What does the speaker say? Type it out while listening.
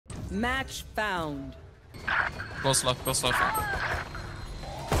Match found. Close left, close left.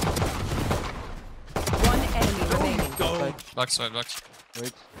 One enemy remaining. Backside, backside.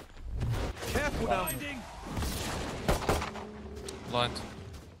 Wait. Careful now. Blind.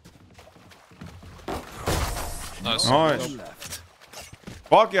 Nice. Nice.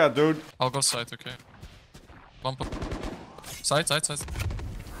 Fuck yeah, dude. I'll go side, okay. Bump up. Side, side, side.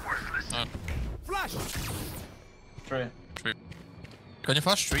 Flash. Tree. Tree. Can you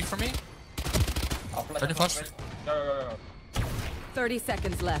flash tree for me? I'll flash. Can you flash? Go. 30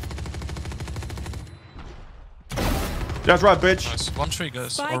 seconds left. That's right, bitch. Nice. One tree,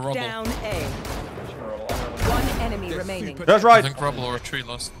 guys. Or Spike rubble. down A. One enemy remaining. That's I right. think rubble or tree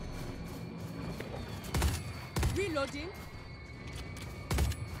lost. Reloading.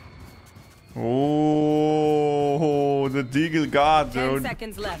 Oh, the Deagle God, 10 dude.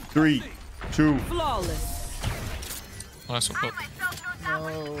 seconds left. 3, 2. Flawless. Nice one, put.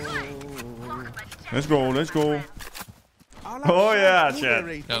 Let's go, let's go. Oh yeah, chat.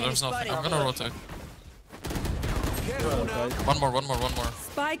 Yeah, there's nothing. I'm gonna rotate. Careful now. One more.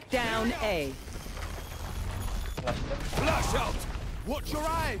 Spike down A. Flash out. Watch your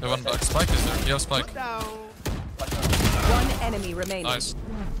eyes. They went back. Spike is there. You have spike. Down. One enemy remaining. Nice.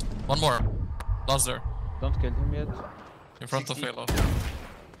 One more. Last there. Don't kill him yet. In front of Halo.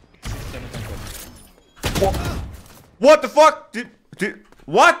 What the fuck?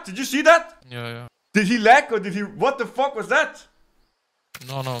 What? Did you see that? Yeah. Did he lag or did he? What the fuck was that?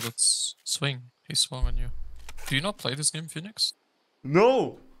 No, that's swing. He swung on you. Do you not play this game, Phoenix?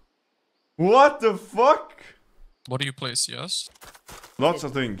 No. What the fuck? What do you play, CS? Lots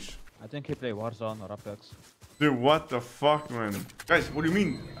of things. I think he play Warzone or Apex. Dude, what the fuck, man? Guys, what do you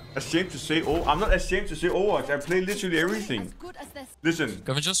mean? Ashamed to say oh? I'm not ashamed to say Overwatch. I play literally everything. Listen,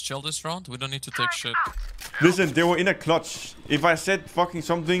 Can we just chill this round? We don't need to take shit. listen, they were in a clutch. If I said fucking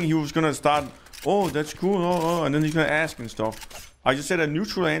something, he was gonna start, oh, that's cool, oh, and then he's gonna ask and stuff. I just said a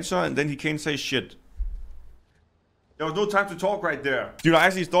neutral answer and then he can't say shit. There was no time to talk right there. Dude, I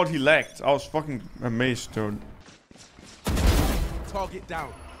actually thought he lagged. I was fucking amazed, dude. Target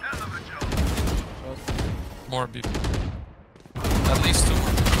down. More beat. At least 2.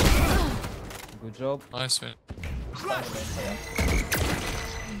 Good job. Nice, man.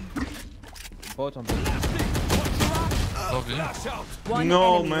 Both on B. Love you. Flash out. One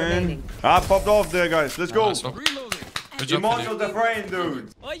No, enemy man. remaining. I popped off there, guys. Let's go. Nice one. Reloading. Good job, Immortal Philly. Dafran, dude.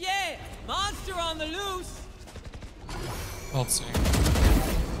 Oh yeah! Monster on the loose! I'll see.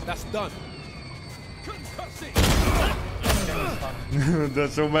 That's done. Concussing.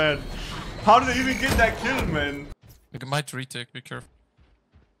 That's so bad. How did they even get that kill, man? We might retake, be careful.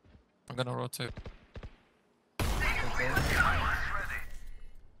 I'm gonna rotate.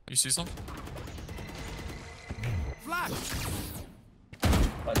 You see something? Flash.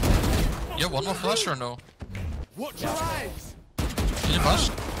 Yeah, one more flash or no? Watch your eyes. Can you flash?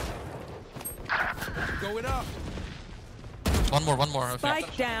 Going up. One more, okay.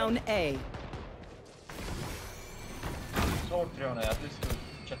 Spike down A. Så drone, at least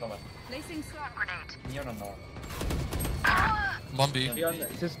check on me. Placing sword grenade. Near and north. 1B.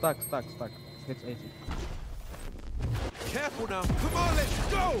 It's stuck. Hits 80. Careful now. Come on, let's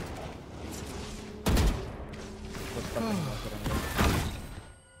go. Was stuck in water anyway.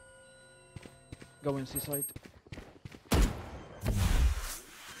 Go in C-side.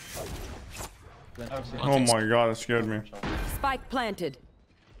 Oh my god, that scared me. Spike planted.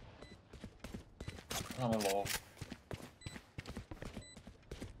 I'm low.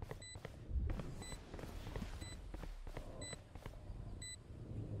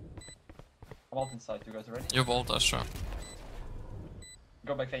 I'm out inside, you guys ready? You vault Ashe.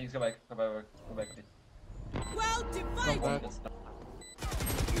 Go back, Phoenix, go back, please. Well divided!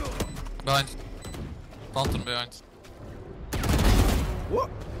 Behind. Fountain behind. What?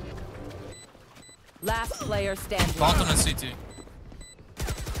 Last player standing. Fountain and CT.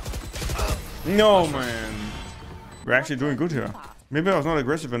 No, man. We're actually doing good here. Maybe I was not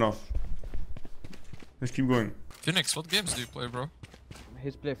aggressive enough. Let's keep going. Phoenix, what games do you play, bro?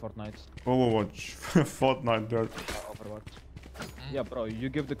 He's play Fortnite. Overwatch. Fortnite, dude. Overwatch. Yeah, bro, you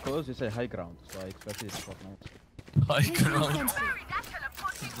give the calls, you say high ground. So I expect it's Fortnite. High ground.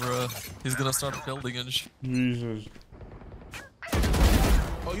 Bruh, he's gonna start building and shit. Jesus.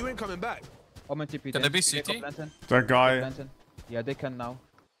 Oh, you ain't coming back. Omen TP. Can they be CT? That guy. Yeah, they can now.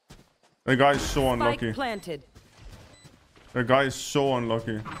 That guy is so Spike unlucky. planted. That guy is so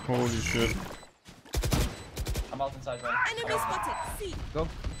unlucky. Holy shit. I'm out inside, right? Enemy spotted! See! Go.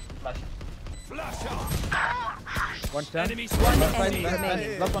 Flash. Flash out. 110. Enemy One spotted. enemy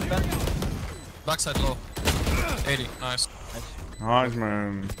remaining. Last one, Ben. Backside low. 80, nice. Nice,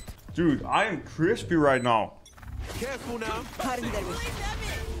 man. Dude, I am crispy right now. Careful now. Still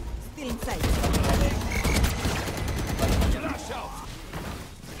inside. Flash out.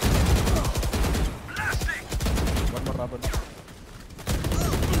 One more rubber.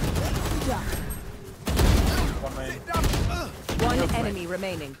 One enemy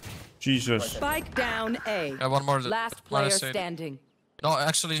remaining. Jesus. Spike down A. Yeah, one more. Last player minus 80. standing. No,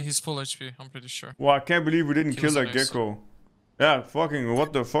 actually, he's full HP. I'm pretty sure. Well, I can't believe we didn't kill Kills that an ace. gecko. Yeah, fucking,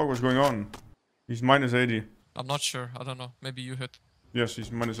 what the fuck was going on? He's minus 80. I'm not sure. I don't know. Maybe you hit. Yes,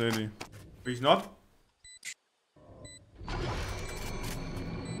 he's minus 80. But he's not?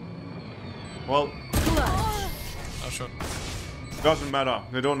 Well, Not sure. doesn't matter.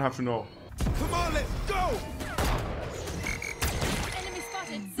 They don't have to know. Come on, let's go. Enemy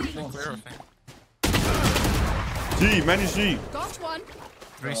spotted. Oh, clear, I think. C, many C. Got one.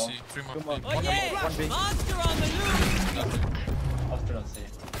 3C. 3 more. Come on. Oh yeah! One B. Monster on the loose. After on C.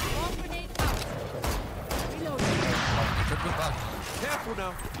 Bomb grenade out. Reloading. Could go back. Careful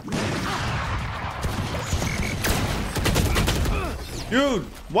now. Dude,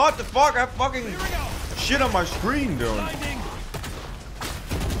 what the fuck? I fucking shit on my screen, dude. Blinding.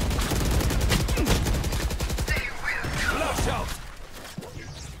 Flash out.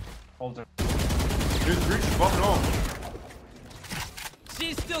 Hold her. This reach is fucking off.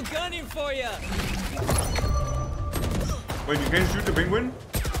 She's still gunning for you. Wait, you can't shoot the penguin?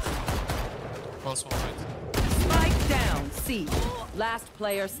 Close one, right? Spike down C. Last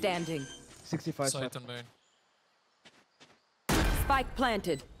player standing. 65 Side left. and main. Spike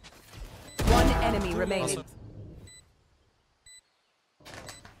planted. One enemy remaining. Awesome.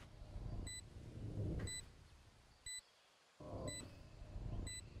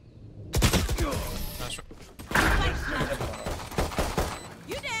 Nice shot.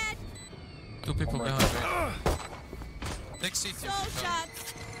 You dead. 2 people behind me. Take CT. Soul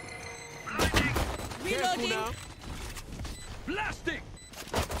shots. Careful Reloading. now. Blasting.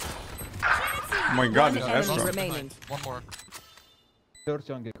 Oh my god, this One enemy Astra. remaining. One more.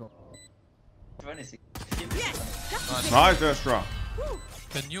 30 on gecko. 26. Nice, Astra.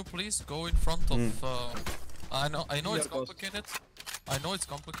 Can you please go in front of? I know it's Here goes. complicated. I know it's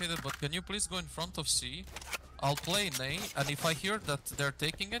complicated, but can you please go in front of C? I'll play Nay, and if I hear that they're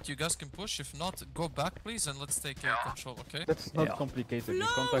taking it, you guys can push. If not, go back, please, and let's take control, okay? That's not complicated. You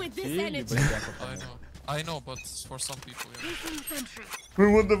Flow contact with this C, you energy. bring back up. I know, but for some people, yeah.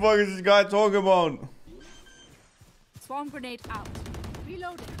 What the fuck is this guy talking about? Swarm grenade out.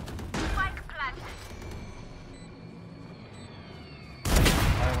 Reloading.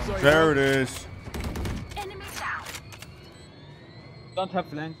 There it is. Don't have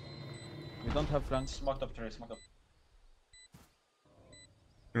flank. We don't have flank. Smoked up 3, smoked up.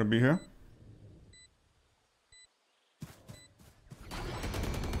 Gonna be here.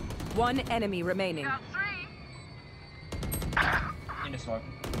 One enemy remaining. In the smoke.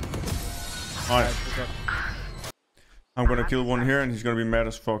 Alright. I'm gonna kill one here and he's gonna be mad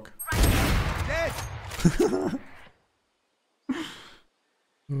as fuck. Dead.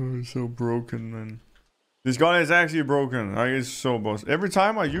 Oh, it's so broken, man. This gun is actually broken. Like, it's so busted. Every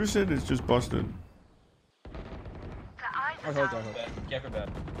time I use it, it's just busted. I hold. Bad. Careful bad.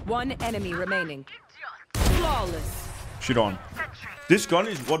 One enemy remaining. Flawless. Shit on. This gun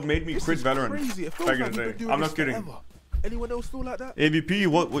is what made me quit Valorant Crazy. It feels back like in the we've been day. doing I'm this not kidding. forever. Anyone else feel like that?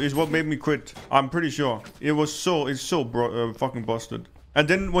 AVP is what made me quit. I'm pretty sure. It's so fucking busted. And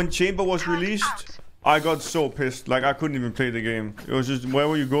then when Chamber was released, I got so pissed. Like, I couldn't even play the game. It was just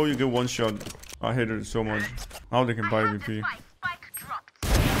wherever you go, you get one shot. I hated it so much. Now they can buy AVP.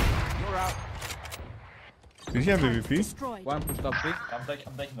 You're out. Did he have AVP? Destroyed. One pushed up big. I'm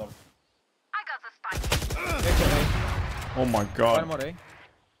taking over. Oh my One god. more A.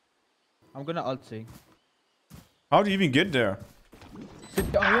 I'm gonna ult C. How do you even get there?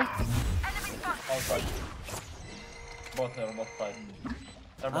 Sit down here. Outside. Both there, both side.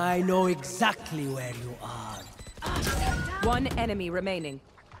 I know exactly where you are. One enemy remaining.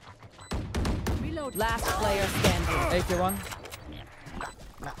 Reload. Last player standing. AK1.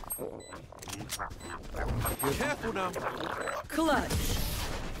 Careful now. Clutch.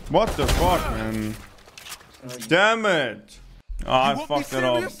 What the fuck, man? Damn it! I won't be fucked it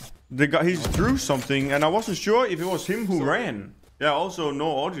up. serious? The guy, he threw something, and I wasn't sure if it was him who ran. Yeah, also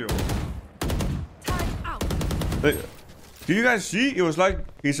no audio. Out. Do you guys see? It was like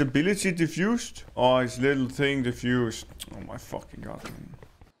his ability diffused, or his little thing diffused. Oh my fucking god, man.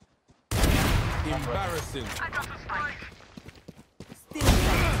 Embarrassing.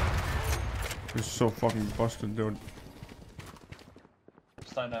 It's so fucking busted, dude.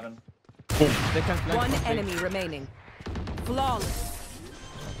 Stein heaven. They can flank One from big. enemy remaining. Flawless.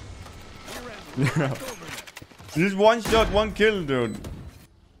 This one shot, one kill, dude.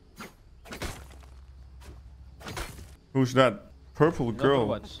 Who's that? Purple girl.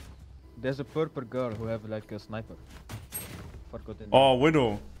 Overwatch. There's a purple girl who have like a sniper. Forgot the name. Oh,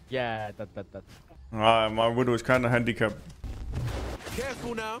 Widow. Yeah, that. My Widow is kind of handicapped.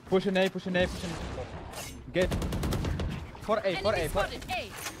 Careful now. Push an A, push an A, push an A. Get. For A, for Enemy A, for spotted A.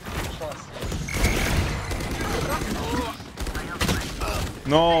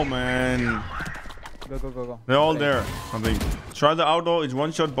 No, man. Go. They're all there, I think. Try the outdoor. It's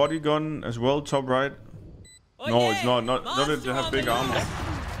one shot body gun as well, top right. No, it's not. Not if they have big armor.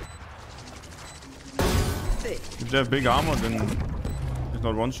 If they have big armor, then it's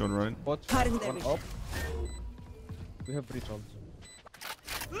not one shot, right? One up. We have breach also.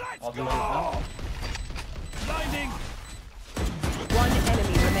 I'll do it now. Blinding. One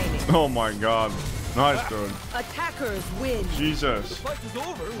enemy remaining. Oh my god. Nice, dude. Attackers win. Jesus. Fight is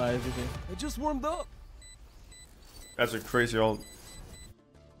over. Nice, easy. I just warmed up. That's a crazy ult.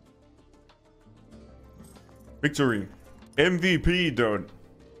 Victory. MVP, dude.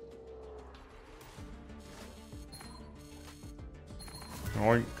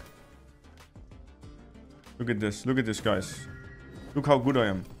 Oink. Look at this. Look at this, guys. Look how good I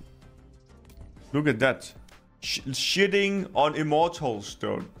am. Look at that. Shitting on immortals,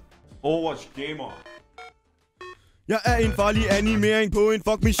 dude. Overwatch gamer. Jeg er en farlig animering på en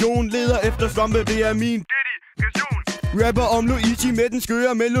fuck mission. Leder efter svampe, det er min rapper om Luigi med den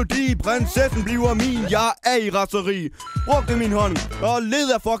skøre melodi. Prinsessen bliver min, jeg er i raseri. Brugte min hånd og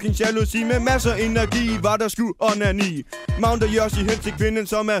led af fucking jalousi. Med masser energi var der sku onani. Mounter Yoshi hen til kvinden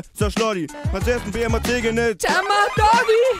som er så slutty. Prinsessen beder mig tiggende. Tag mig, doggy!